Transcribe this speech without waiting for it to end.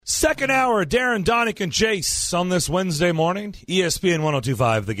Second hour, Darren, Donick, and Jace on this Wednesday morning. ESPN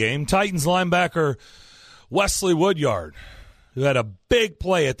 102.5 The Game. Titans linebacker Wesley Woodyard, who had a big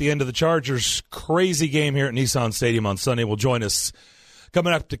play at the end of the Chargers' crazy game here at Nissan Stadium on Sunday, will join us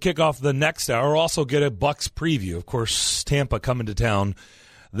coming up to kick off the next hour. We'll also get a Bucs preview. Of course, Tampa coming to town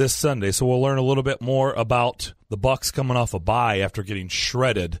this Sunday, so we'll learn a little bit more about the Bucs coming off a bye after getting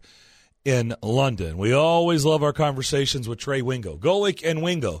shredded in London. We always love our conversations with Trey Wingo. Golic and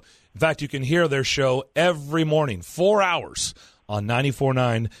Wingo. In fact, you can hear their show every morning, 4 hours on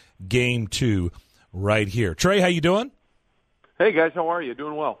 94.9 Game 2 right here. Trey, how you doing? Hey, guys. How are you?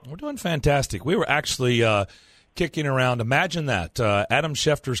 Doing well. We're doing fantastic. We were actually kicking around. Imagine that, Adam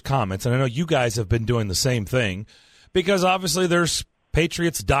Schefter's comments, and I know you guys have been doing the same thing because obviously there's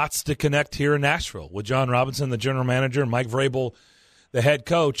Patriots dots to connect here in Nashville with John Robinson, the general manager, and Mike Vrabel, the head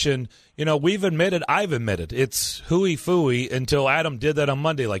coach. And, you know, I've admitted, it's hooey-fooey until Adam did that on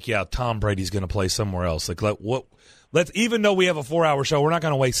Monday. Like, yeah, Tom Brady's going to play somewhere else. Like, let's even though we have a 4-hour show, we're not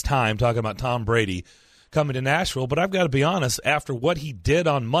going to waste time talking about Tom Brady coming to Nashville. But I've got to be honest, after what he did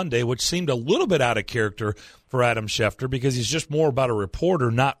on Monday, which seemed a little bit out of character for Adam Schefter because he's just more about a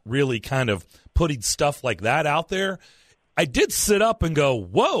reporter, not really kind of putting stuff like that out there, I did sit up and go,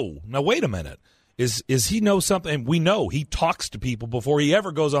 whoa, now wait a minute. Is he know something? We know he talks to people before he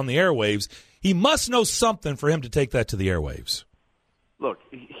ever goes on the airwaves. He must know something for him to take that to the airwaves. Look,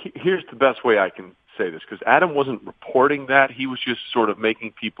 here's the best way I can say this, because Adam wasn't reporting that. He was just sort of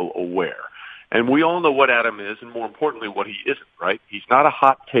making people aware. And we all know what Adam is, and more importantly, what he isn't, right? He's not a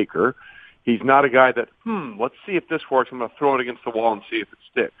hot taker. He's not a guy that, let's see if this works. I'm going to throw it against the wall and see if it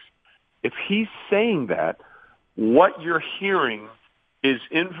sticks. If he's saying that, what you're hearing is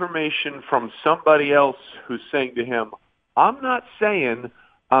information from somebody else who's saying to him, I'm not saying,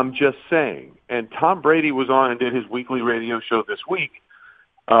 I'm just saying. And Tom Brady was on and did his weekly radio show this week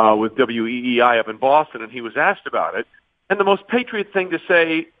with WEEI up in Boston, and he was asked about it. And the most Patriot thing to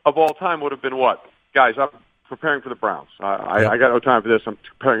say of all time would have been what? Guys, I'm preparing for the Browns. I got no time for this. I'm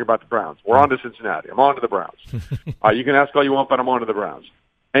preparing about the Browns. We're on to Cincinnati. I'm on to the Browns. You can ask all you want, but I'm on to the Browns.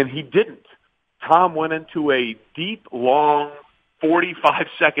 And he didn't. Tom went into a deep, long,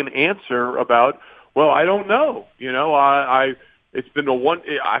 45-second answer about, well, I don't know. You know, I've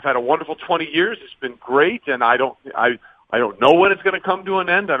had a wonderful 20 years. It's been great, and I don't know when it's going to come to an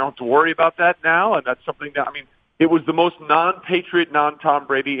end. I don't have to worry about that now, and that's something that, it was the most non-Patriot, non-Tom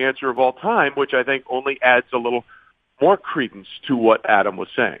Brady answer of all time, which I think only adds a little more credence to what Adam was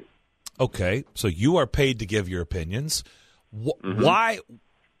saying. Okay, so you are paid to give your opinions. Why?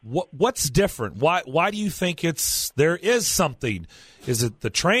 What's different? Why do you think there is something? Is it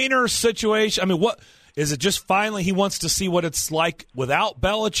the trainer situation? What is it? Just finally he wants to see what it's like without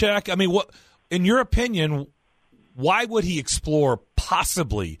Belichick? What, in your opinion, why would he explore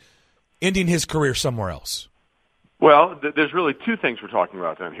possibly ending his career somewhere else? Well, there's really two things we're talking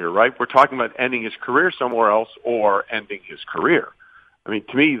about down here, right? We're talking about ending his career somewhere else or ending his career.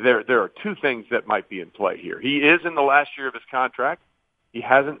 To me, there are two things that might be in play here. He is in the last year of his contract. He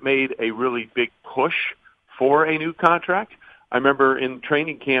hasn't made a really big push for a new contract. I remember in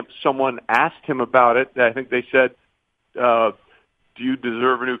training camp, someone asked him about it. I think they said, do you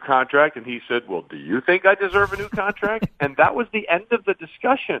deserve a new contract? And he said, well, do you think I deserve a new contract? And that was the end of the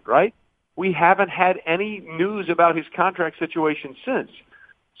discussion, right? We haven't had any news about his contract situation since.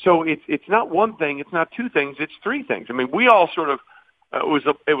 So it's not one thing, it's not two things, it's three things. We all sort of,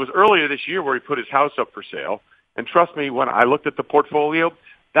 it was earlier this year where he put his house up for sale. And trust me, when I looked at the portfolio,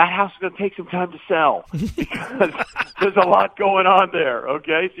 that house is going to take some time to sell because there's a lot going on there,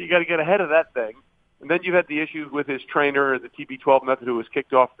 okay? So you got to get ahead of that thing. And then you had the issue with his trainer, the TB12 method, who was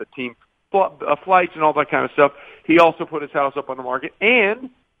kicked off the team flights and all that kind of stuff. He also put his house up on the market. And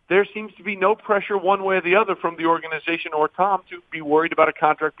there seems to be no pressure one way or the other from the organization or Tom to be worried about a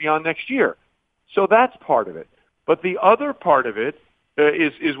contract beyond next year. So that's part of it. But the other part of it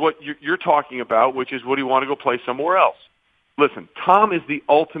is what you're talking about, which is would he want to go play somewhere else? Listen, Tom is the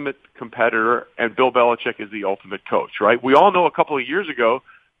ultimate competitor, and Bill Belichick is the ultimate coach, right? We all know a couple of years ago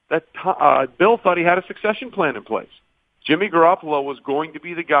that Bill thought he had a succession plan in place. Jimmy Garoppolo was going to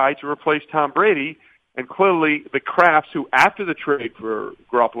be the guy to replace Tom Brady, and clearly the Krafts, who after the trade for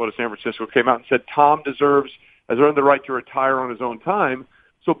Garoppolo to San Francisco came out and said Tom has earned the right to retire on his own time.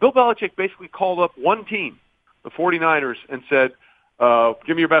 So Bill Belichick basically called up one team, the 49ers, and said,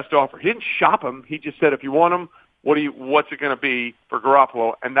 give me your best offer. He didn't shop him. He just said, if you want him, what's it going to be for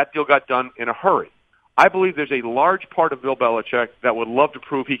Garoppolo? And that deal got done in a hurry. I believe there's a large part of Bill Belichick that would love to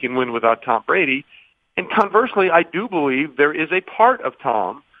prove he can win without Tom Brady. And conversely, I do believe there is a part of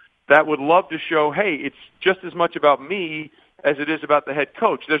Tom that would love to show, hey, it's just as much about me as it is about the head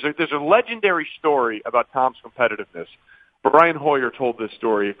coach. There's a legendary story about Tom's competitiveness. Brian Hoyer told this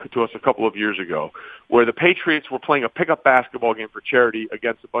story to us a couple of years ago, where the Patriots were playing a pickup basketball game for charity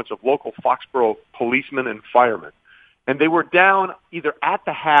against a bunch of local Foxborough policemen and firemen. And they were down either at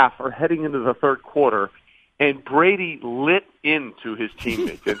the half or heading into the third quarter, and Brady lit into his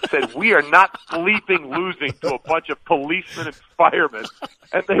teammates and said, "We are not bleeping losing to a bunch of policemen and firemen."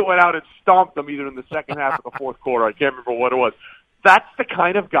 And they went out and stomped them either in the second half or the fourth quarter. I can't remember what it was. That's the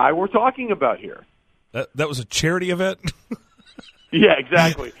kind of guy we're talking about here. That was a charity event? Yeah,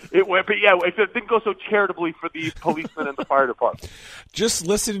 exactly. It didn't go so charitably for the policemen and the fire department. Just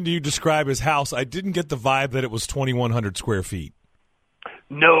listening to you describe his house, I didn't get the vibe that it was 2,100 square feet.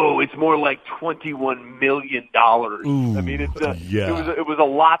 No, it's more like $21 million. Ooh, I mean, it was a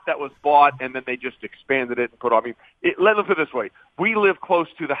lot that was bought, and then they just expanded it and put on. I mean, let me put it this way. We live close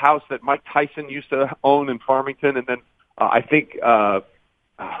to the house that Mike Tyson used to own in Farmington, and then I think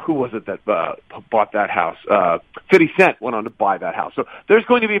who was it that bought that house? 50 Cent went on to buy that house. So there's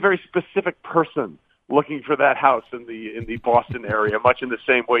going to be a very specific person looking for that house in the Boston area, much in the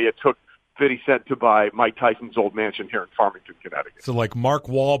same way it took 50 Cent to buy Mike Tyson's old mansion here in Farmington, Connecticut. So like Mark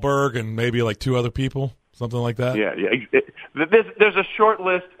Wahlberg and maybe like two other people, something like that? Yeah. There's a short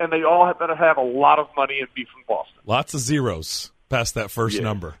list, and they all better have a lot of money and be from Boston. Lots of zeros past that first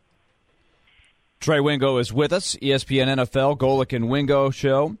number. Trey Wingo is with us, ESPN NFL, Golic and Wingo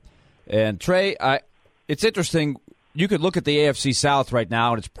show. And Trey, it's interesting. You could look at the AFC South right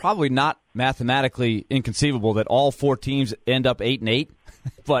now, and it's probably not mathematically inconceivable that all four teams end up 8-8.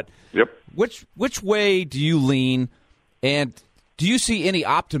 But yep. Which way do you lean, and do you see any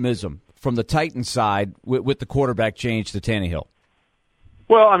optimism from the Titans side with the quarterback change to Tannehill?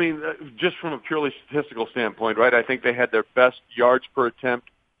 Well, I mean, just from a purely statistical standpoint, right, I think they had their best yards per attempt,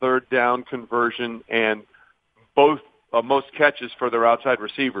 third down conversion, and both most catches for their outside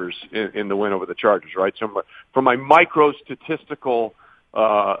receivers in the win over the Chargers, right? So from my micro statistical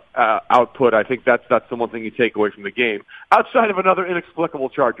output, I think that's the one thing you take away from the game. Outside of another inexplicable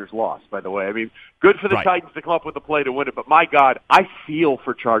Chargers loss, by the way. I mean, good for the Titans to come up with a play to win it, but my God, I feel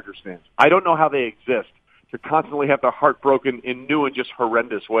for Chargers fans. I don't know how they exist to constantly have their heart broken in new and just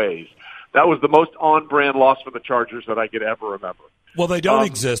horrendous ways. That was the most on-brand loss for the Chargers that I could ever remember. Well, they don't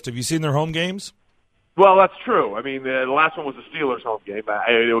exist. Have you seen their home games? Well, that's true. I mean, the last one was the Steelers' home game.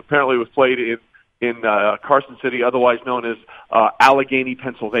 It apparently was played in Carson City, otherwise known as Allegheny,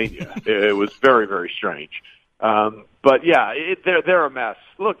 Pennsylvania. It was very, very strange. But yeah, they're a mess.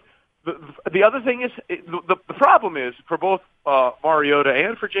 Look, the other thing is the problem is for both Mariota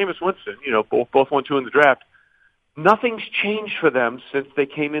and for Jameis Winston. You know, both won 2 in the draft. Nothing's changed for them since they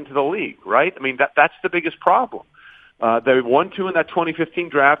came into the league, right? I mean, that's the biggest problem. They won 2 in that 2015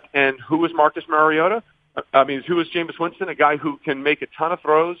 draft, and who was Marcus Mariota? I mean, who was Jameis Winston? A guy who can make a ton of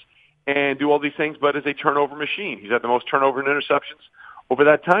throws and do all these things, but is a turnover machine. He's had the most turnover and interceptions over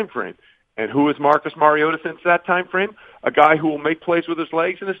that time frame. And who is Marcus Mariota since that time frame? A guy who will make plays with his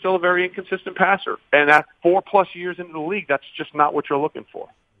legs and is still a very inconsistent passer. And at 4+ years into the league, that's just not what you're looking for.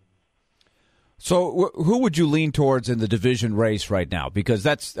 So who would you lean towards in the division race right now? Because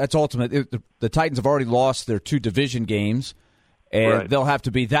that's ultimate. The Titans have already lost their 2 division games, and they'll have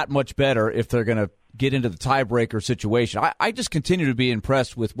to be that much better if they're going to get into the tiebreaker situation. I just continue to be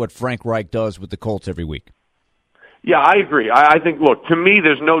impressed with what Frank Reich does with the Colts every week. Yeah, I agree. I think, look, to me,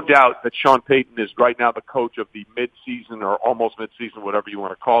 there's no doubt that Sean Payton is right now the coach of the midseason or almost midseason, whatever you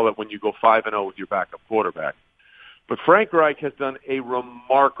want to call it, when you go 5-0 with your backup quarterback. But Frank Reich has done a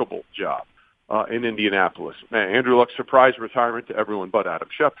remarkable job in Indianapolis. Man, Andrew Luck's surprise retirement to everyone but Adam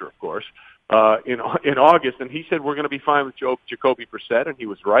Schefter, of course, in August, and he said we're going to be fine with Jacoby Brissett, and he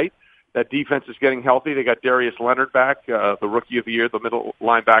was right. That defense is getting healthy. They got Darius Leonard back, the rookie of the year, the middle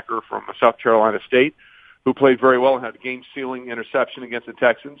linebacker from South Carolina State, who played very well and had a game-sealing interception against the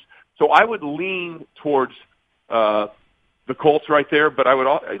Texans. So I would lean towards the Colts right there, but I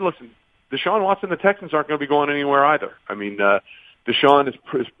would listen. Deshaun Watson, the Texans aren't going to be going anywhere either. I mean, Deshaun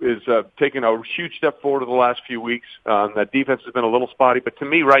is taking a huge step forward in the last few weeks. That defense has been a little spotty, but to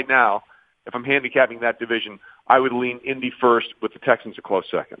me right now, if I'm handicapping that division, I would lean Indy first with the Texans a close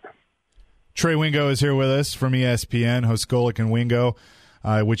second. Trey Wingo is here with us from ESPN, hosts Golic and Wingo,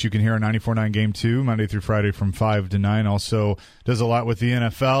 which you can hear on 94.9 Game 2, Monday through Friday from 5 to 9. Also does a lot with the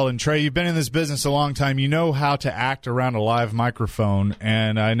NFL. And, Trey, you've been in this business a long time. You know how to act around a live microphone,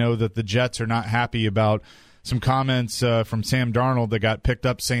 and I know that the Jets are not happy about some comments from Sam Darnold that got picked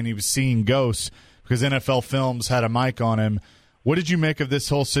up saying he was seeing ghosts because NFL Films had a mic on him. What did you make of this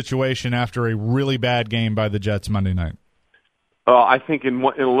whole situation after a really bad game by the Jets Monday night? I think in a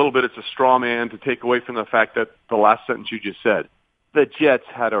little bit it's a straw man to take away from the fact that the last sentence you just said, the Jets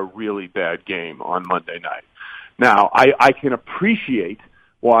had a really bad game on Monday night. Now, I can appreciate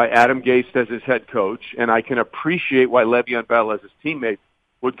why Adam Gase as his head coach, and I can appreciate why Le'Veon Bell as his teammate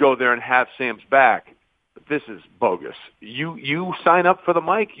would go there and have Sam's back. But this is bogus. You sign up for the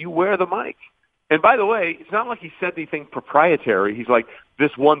mic, you wear the mic. And by the way, it's not like he said anything proprietary. He's like,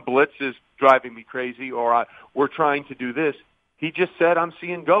 this one blitz is driving me crazy, or we're trying to do this. He just said, I'm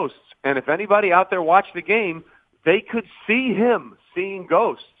seeing ghosts. And if anybody out there watched the game, they could see him seeing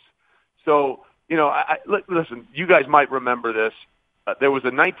ghosts. So, listen, you guys might remember this. There was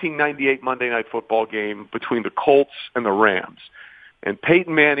a 1998 Monday Night Football game between the Colts and the Rams. And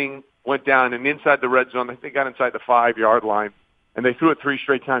Peyton Manning went down and inside the red zone. I think they got inside the 5-yard line, and they threw it 3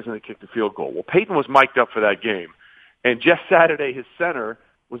 straight times and they kicked the field goal. Well, Peyton was mic'd up for that game. And Jeff Saturday, his center,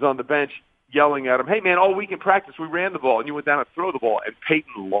 was on the bench yelling at him, hey, man, all week in practice we ran the ball, and you went down and throw the ball. And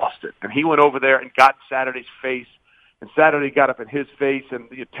Peyton lost it. And he went over there and got Saturday's face. And Saturday got up in his face, and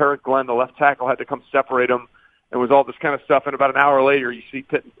Tarek Glenn, the left tackle, had to come separate him. It was all this kind of stuff. And about an hour later, you see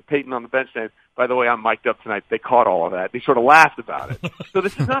Peyton on the bench saying, by the way, I'm mic'd up tonight. They caught all of that. They sort of laughed about it. So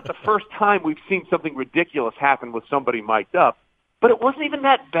this is not the first time we've seen something ridiculous happen with somebody mic'd up. But it wasn't even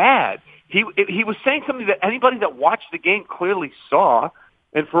that bad. He was saying something that anybody that watched the game clearly saw.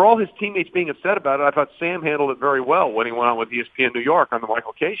 And for all his teammates being upset about it, I thought Sam handled it very well when he went on with ESPN New York on the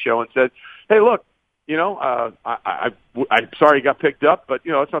Michael Kay show and said, hey, look, I'm sorry he got picked up, but,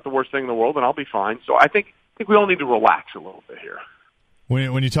 it's not the worst thing in the world, and I'll be fine. So I think we all need to relax a little bit here.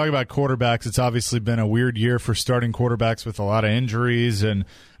 When you talk about quarterbacks, it's obviously been a weird year for starting quarterbacks with a lot of injuries and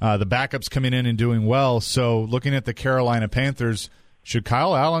the backups coming in and doing well. So looking at the Carolina Panthers, should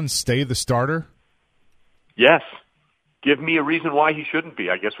Kyle Allen stay the starter? Yes. Give me a reason why he shouldn't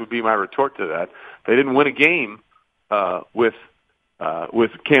be, I guess would be my retort to that. They didn't win a game with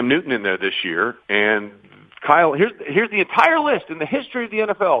Cam Newton in there this year. And Kyle, here's the entire list in the history of the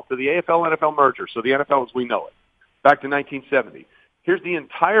NFL to the AFL-NFL merger, so the NFL as we know it, back to 1970. Here's the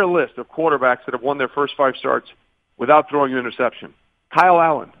entire list of quarterbacks that have won their first 5 starts without throwing an interception. Kyle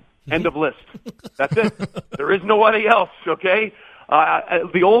Allen, end of list. That's it. There is nobody else, okay?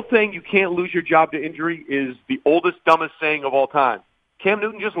 The old thing, you can't lose your job to injury, is the oldest, dumbest saying of all time. Cam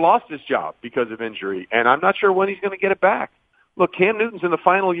Newton just lost his job because of injury, and I'm not sure when he's going to get it back. Look, Cam Newton's in the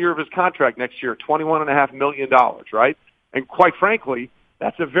final year of his contract next year, $21.5 million, right? And quite frankly,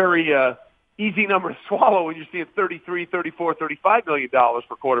 that's a very easy number to swallow when you're seeing $33, $34, $35 million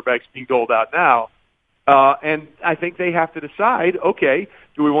for quarterbacks being doled out now. And I think they have to decide, okay,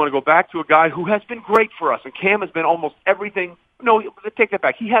 do we want to go back to a guy who has been great for us? And Cam has been almost everything. No, take that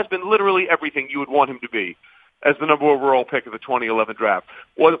back. He has been literally everything you would want him to be as the number overall pick of the 2011 draft.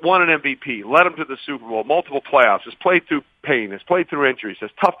 Won an MVP, led him to the Super Bowl, multiple playoffs, has played through pain, has played through injuries, has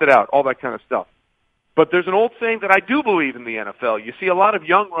toughed it out, all that kind of stuff. But there's an old saying that I do believe in the NFL. You see a lot of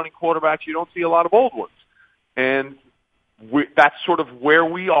young running quarterbacks. You don't see a lot of old ones. And that's sort of where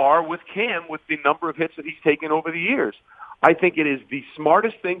we are with Cam with the number of hits that he's taken over the years. I think it is the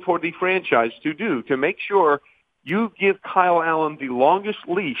smartest thing for the franchise to do, to make sure you give Kyle Allen the longest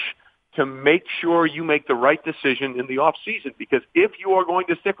leash to make sure you make the right decision in the offseason. Because if you are going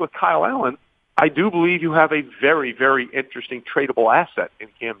to stick with Kyle Allen, I do believe you have a very, very interesting tradable asset in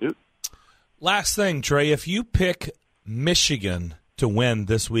Cam Newton. Last thing, Trey, if you pick Michigan to win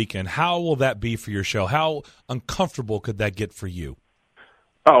this weekend, how will that be for your show? How uncomfortable could that get for you?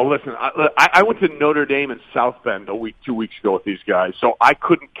 Oh, listen, I went to Notre Dame and South Bend 2 weeks ago with these guys, so I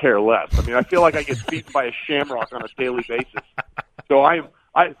couldn't care less. I mean, I feel like I get beaten by a shamrock on a daily basis. So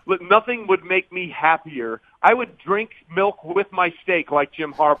nothing would make me happier. I would drink milk with my steak like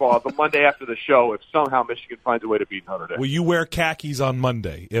Jim Harbaugh the Monday after the show if somehow Michigan finds a way to beat Notre Dame. Will you wear khakis on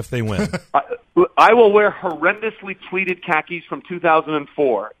Monday if they win? I will wear horrendously pleated khakis from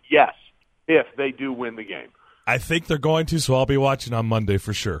 2004, yes, if they do win the game. I think they're going to, so I'll be watching on Monday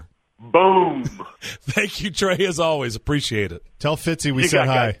for sure. Boom. Thank you, Trey, as always. Appreciate it. Tell Fitzy we said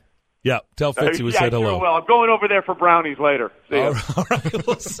hi. Yeah, tell Fitzy we said hello. Sure, well, I'm going over there for brownies later. See ya. All right,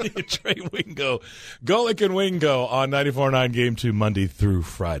 we'll see you, Trey Wingo. Golic and Wingo on 94.9 Game 2 Monday through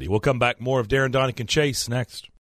Friday. We'll come back more of Darren, Donick, and Chase next.